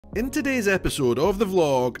In today's episode of the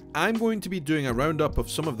vlog, I'm going to be doing a roundup of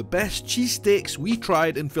some of the best cheesesteaks we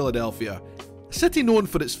tried in Philadelphia, a city known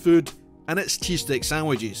for its food and its cheesesteak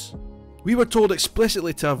sandwiches. We were told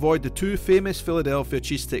explicitly to avoid the two famous Philadelphia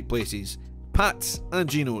cheesesteak places, Pat's and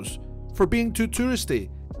Geno's, for being too touristy.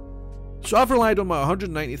 So I've relied on my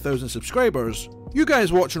 190,000 subscribers, you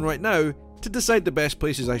guys watching right now, to decide the best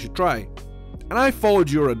places I should try. And I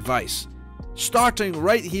followed your advice, starting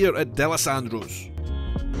right here at Delessandro's.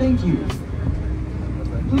 Thank you.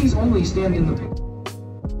 Please only stand in the...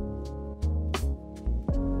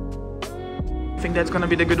 I think that's gonna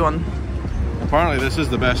be the good one. Apparently this is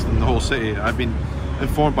the best in the whole city. I've been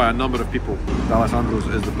informed by a number of people. Delessandro's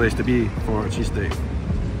is the place to be for a cheesesteak.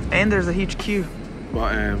 And there's a huge queue.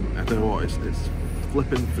 But I tell you what, it's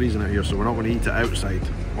flipping freezing out here, so we're not going to eat it outside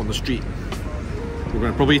on the street. We're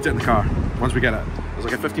going to probably eat it in the car once we get it. There's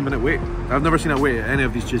like a 15-minute wait. I've never seen a wait at any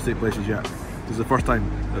of these cheesesteak places yet. This is the first time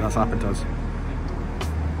that that's happened to us.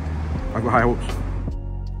 I've got high hopes.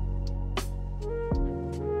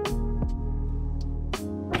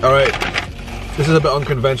 Alright, this is a bit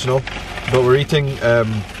unconventional, but we're eating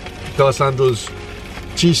Delessandro's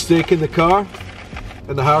cheesesteak in the car,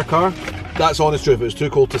 in the hire car. That's honest truth, it was too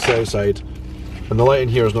cold to sit outside. And the lighting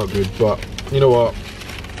here is not good, but you know what?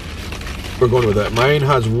 We're going with it. Mine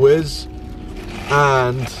has whiz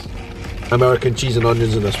and American cheese and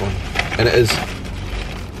onions in this one. And it is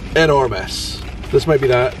enormous. This might be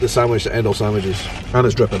the sandwich to end all sandwiches. And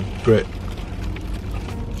it's dripping. Great.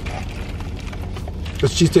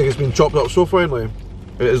 This cheesesteak has been chopped up so finely.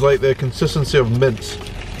 It is like the consistency of mince.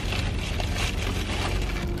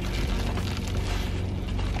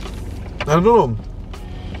 I don't know.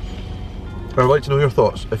 I would like to know your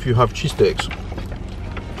thoughts. If you have cheesesteaks,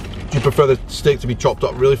 do you prefer the steak to be chopped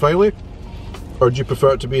up really finely? Or do you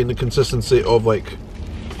prefer it to be in the consistency of like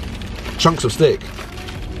chunks of steak?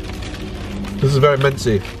 This is very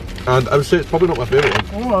mincy, and I would say it's probably not my favourite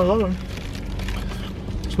one. Oh, I love them.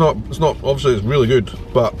 It's not, obviously it's really good,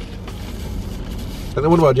 but and the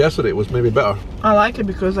one we had yesterday was maybe better. I like it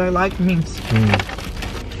because I like mince.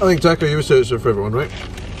 I think Taka, you would say it's your favourite one, right?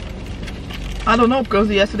 I don't know, because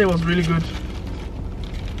yesterday was really good.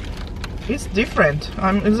 It's different.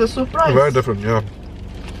 It's a surprise. Very different, yeah.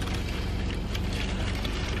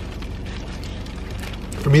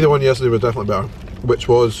 For me, the one yesterday was definitely better, which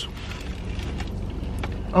was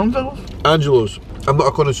Angelo's. I'm not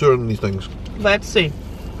a connoisseur in these things. Let's see.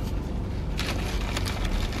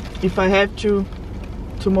 If I have to,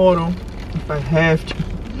 tomorrow, if I have to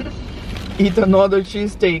eat another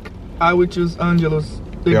cheesesteak, I would choose Angelo's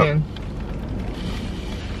again.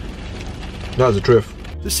 That's the truth.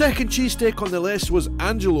 The second cheesesteak on the list was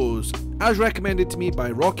Angelo's, as recommended to me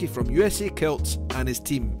by Rocky from USA Kilts and his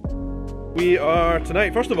team. We are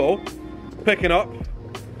tonight, first of all, picking up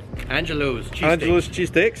Angelo's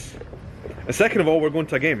Cheesesteaks. And second of all, we're going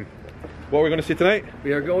to a game. What are we going to see tonight?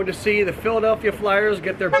 We are going to see the Philadelphia Flyers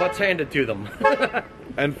get their butts handed to them.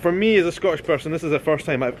 And for me as a Scottish person, this is the first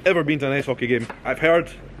time I've ever been to an ice hockey game. I've heard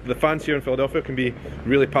the fans here in Philadelphia can be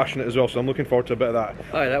really passionate as well, so I'm looking forward to a bit of that.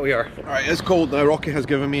 Alright, that we are. Alright, it's cold now. Rocky has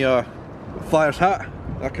given me a Flyers hat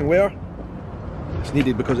I can wear. It's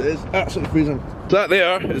needed because it is absolutely freezing. That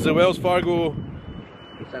there is the Wells Fargo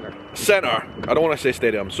Centre. I don't want to say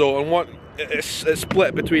stadium. So on what it's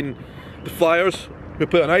split between the Flyers, who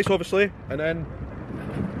play on ice obviously, and then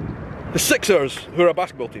the Sixers, who are a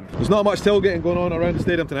basketball team. There's not much tailgating going on around the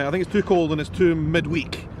stadium tonight. I think it's too cold and it's too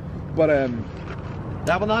midweek. But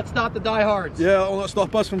that will not stop the diehards. yeah, that will not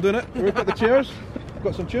stop us from doing it. We've got the chairs. We've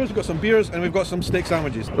got some chairs, we've got some beers, and we've got some steak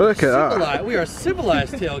sandwiches. Look at that. We are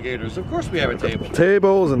civilized tailgaters. Of course we have a table.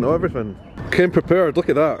 Tables and everything. Came prepared, look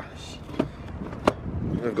at that.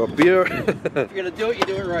 I've got beer. If you're gonna do it, you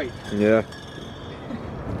do it right. Yeah.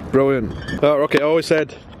 Brilliant. Rocky, I always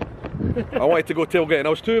said I wanted to go tailgating. I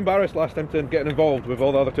was too embarrassed last time to get involved with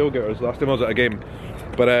all the other tailgaters last time I was at a game.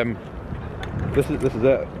 But this is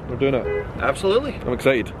it. We're doing it. Absolutely. I'm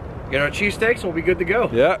excited. Get our cheesesteaks and we'll be good to go.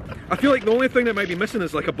 Yeah. I feel like the only thing that might be missing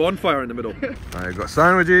is like a bonfire in the middle. Alright, got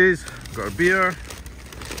sandwiches, got a beer.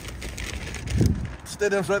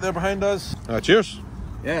 Stadium's right there behind us. Cheers.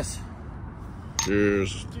 Yes.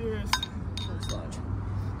 Cheers. Cheers.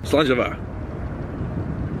 Slanjava.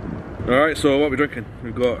 Alright, so what are we drinking?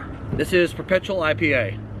 We've got... This is Perpetual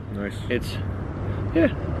IPA. Nice.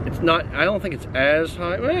 It's not, I don't think it's as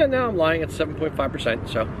high. Well, no, I'm lying, it's 7.5%,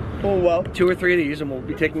 so. Oh well. 2 or 3 of these and we'll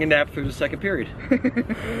be taking a nap through the second period.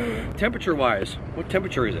 Temperature wise, what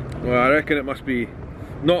temperature is it? Well, I reckon it must be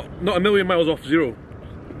not a million miles off zero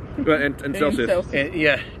in Celsius.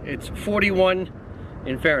 Yeah, it's 41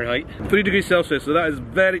 in Fahrenheit. 3 degrees Celsius, so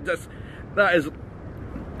that is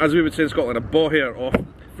as we would say in Scotland, a baw hair off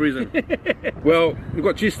freezing. Well, we've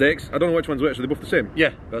got cheesesteaks. I don't know which one's which. Are they both the same? Yeah,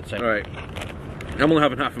 both the same. Alright. I'm only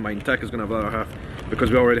having half of mine. Tech is going to have the other half because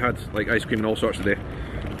we already had like ice cream and all sorts today.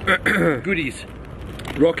 Goodies.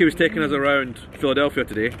 Rocky was taking us around Philadelphia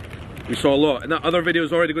today. We saw a lot, and that other video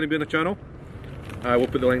is already going to be on the channel. We'll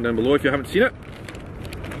put the link down below if you haven't seen it.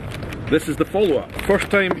 This is the follow-up. First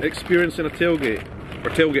time experiencing a tailgate, or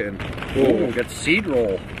tailgating. Oh, got seed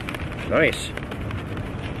roll. Nice.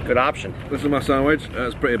 Good option. This is my sandwich.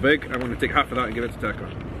 It's pretty big. I'm going to take half of that and give it to Tekka.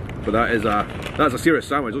 But that's a serious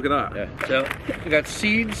sandwich. Look at that. Yeah. So we got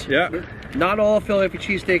seeds. Yeah. Not all Philadelphia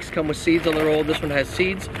cheesesteaks come with seeds on the roll. This one has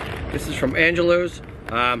seeds. This is from Angelo's.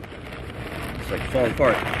 It's like falling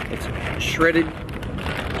apart. It's shredded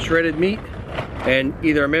meat and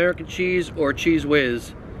either American cheese or Cheese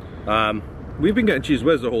Whiz. We've been getting Cheese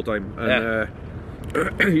Whiz the whole time. And,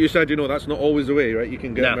 you said, you know, that's not always the way, right? You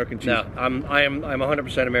can get American cheese. No, I'm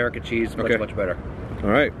 100% American cheese. Much, much better. All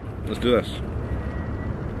right, let's do this.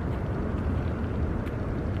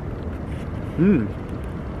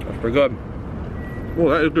 That's pretty good. Oh,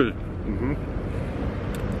 that is good.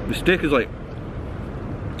 Mm-hmm. The steak is like,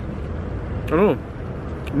 I don't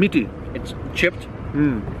know, meaty. It's chipped.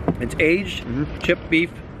 It's aged, chipped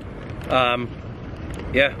beef.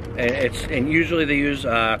 Yeah, and usually they use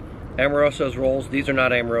Amoroso's rolls. These are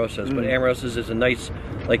not Amoroso's, but Amoroso's is a nice,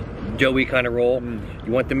 like, doughy kind of roll.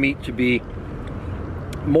 You want the meat to be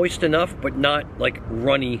moist enough, but not like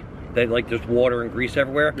runny, that like there's water and grease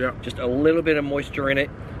everywhere. Yeah. Just a little bit of moisture in it.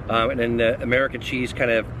 And then the American cheese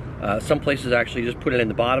kind of, some places actually just put it in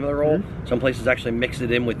the bottom of the roll. Some places actually mix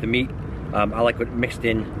it in with the meat. I like it mixed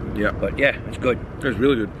in. Yeah. But yeah, it's good. It's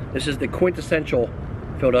really good. This is the quintessential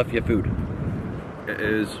Philadelphia food. It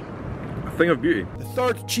is a thing of beauty. The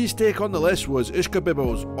third cheesesteak on the list was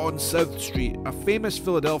Ishkabibbles on South Street, a famous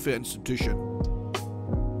Philadelphia institution.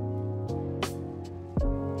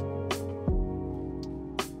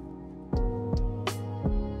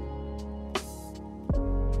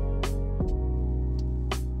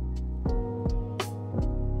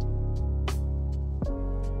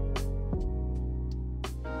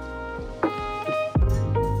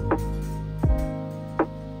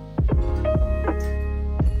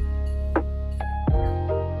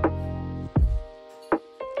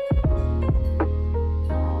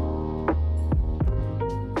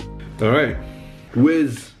 Alright,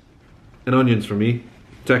 whiz and onions for me.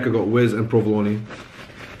 Tekka got whiz and provolone.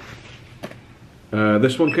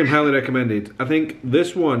 This one came highly recommended. I think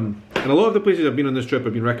this one, and a lot of the places I've been on this trip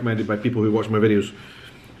have been recommended by people who watch my videos.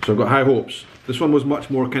 So I've got high hopes. This one was much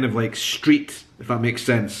more kind of like street, if that makes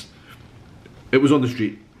sense. It was on the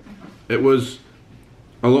street. It was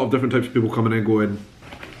a lot of different types of people coming and going.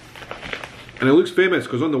 And it looks famous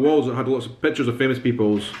because on the walls it had lots of pictures of famous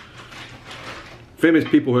people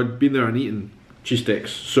who had been there and eaten cheesesteaks.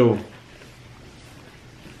 So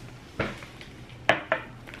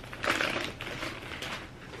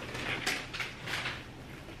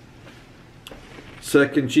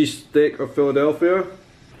second cheesesteak of Philadelphia.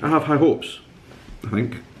 I have high hopes, I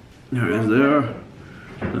think. There it is there.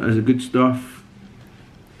 That is the good stuff.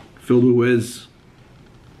 Filled with whiz.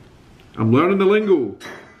 I'm learning the lingo.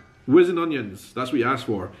 Whiz and onions, that's what you asked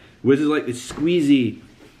for. Whiz is like the squeezy,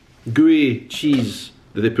 gooey cheese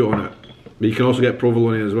that they put on it. But you can also get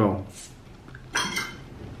provolone as well.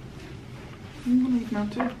 I'm gonna eat now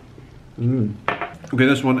too. Okay,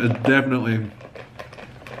 this one is definitely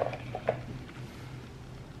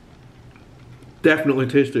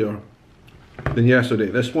tastier than yesterday.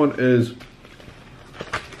 This one is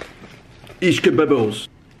Ishkabibbles.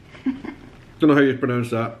 Don't know how you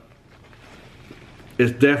pronounce that.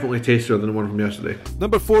 It's definitely tastier than the one from yesterday.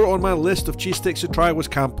 Number 4 on my list of cheesesteaks to try was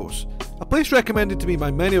Campo's, a place recommended to me by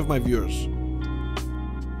many of my viewers.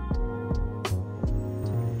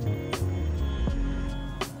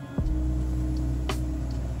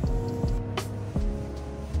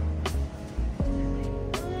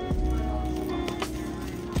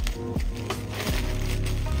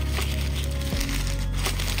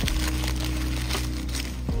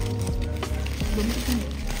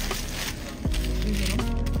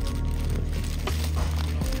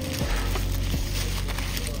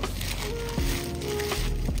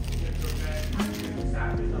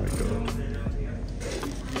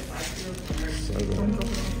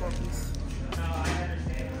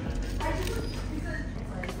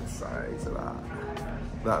 Size of that.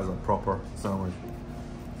 That is a proper sandwich.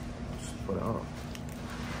 Just put it up.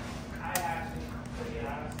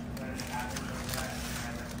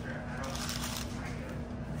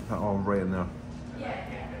 That all right in there.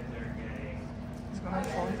 It's gonna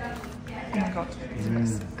fall. Oh my god.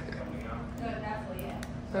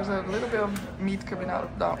 There's a little bit of meat coming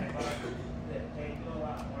out down.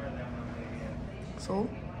 So?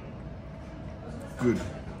 Good.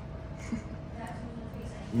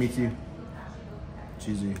 Meaty.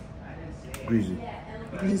 Cheesy. Greasy.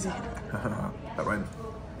 Greasy. That rhymes.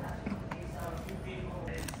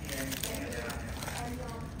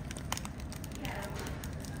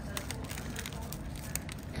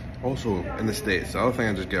 Also, in the States, the other thing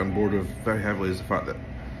I just get on board with very heavily is the fact that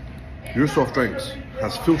your soft drinks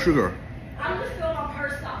has full sugar. I'm just filling off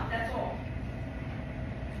her stuff, that's all.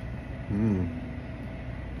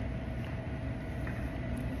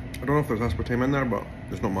 I don't know if there's aspartame in there, but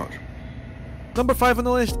there's not much. Number 5 on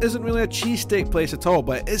the list isn't really a cheesesteak place at all,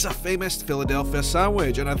 but it is a famous Philadelphia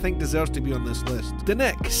sandwich and I think deserves to be on this list. The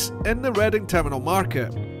Nick's in the Reading Terminal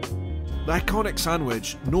Market. The iconic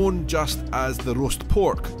sandwich, known just as the roast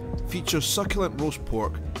pork, features succulent roast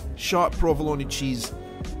pork, sharp provolone cheese,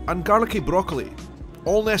 and garlicky broccoli,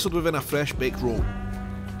 all nestled within a fresh baked roll.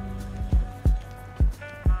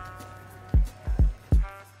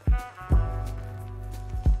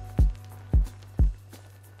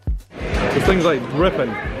 This thing's like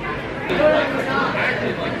dripping.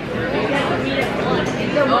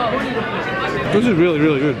 This is really,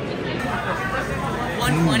 really good.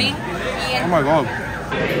 120? Oh my god.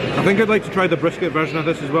 I think I'd like to try the brisket version of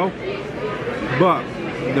this as well. But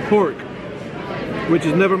the pork, which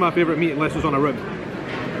is never my favourite meat unless it's on a rib.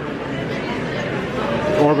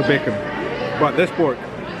 Or with bacon. But this pork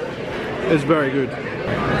is very good.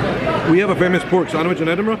 We have a famous pork sandwich in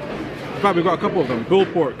Edinburgh. In fact, we've got a couple of them.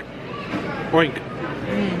 Pulled pork. Oink.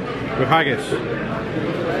 With haggis.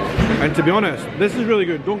 And to be honest, this is really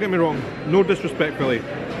good. Don't get me wrong. No disrespect, Philly.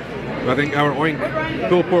 But I think our oink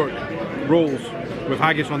pulled pork rolls with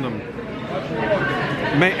haggis on them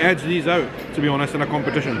might edge these out, to be honest, in a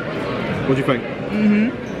competition. What do you think?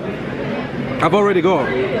 I've already got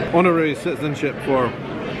honorary citizenship for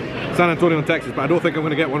San Antonio in Texas, but I don't think I'm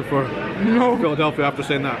going to get one for Philadelphia after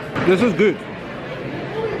saying that. This is good.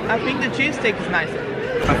 I think the cheesesteak is nicer.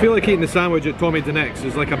 I feel like eating the sandwich at Tommy DeNeck's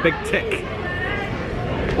is like a big tick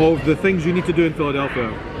of the things you need to do in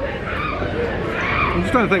Philadelphia. I'm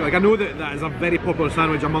just trying to think, like I know that that is a very popular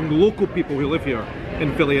sandwich among local people who live here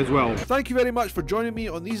in Philly as well. Thank you very much for joining me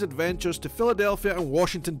on these adventures to Philadelphia and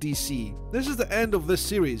Washington DC. This is the end of this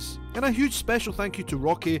series, and a huge special thank you to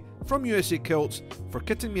Rocky from USA Kilts for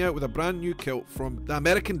kitting me out with a brand new kilt from the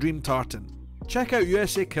American Dream Tartan. Check out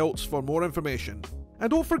USA Kilts for more information. And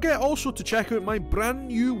don't forget also to check out my brand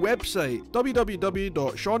new website,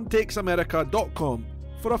 www.seantakesamerica.com,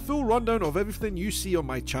 for a full rundown of everything you see on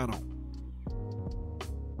my channel.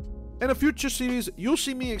 In a future series, you'll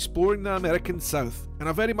see me exploring the American South, and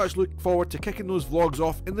I very much look forward to kicking those vlogs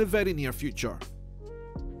off in the very near future.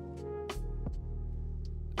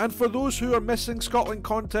 And for those who are missing Scotland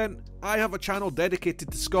content, I have a channel dedicated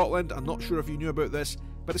to Scotland. I'm not sure if you knew about this,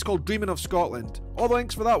 but it's called Dreaming of Scotland. All the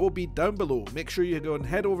links for that will be down below. Make sure you go and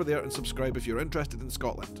head over there and subscribe if you're interested in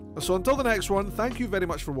Scotland. So until the next one, thank you very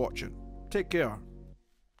much for watching. Take care.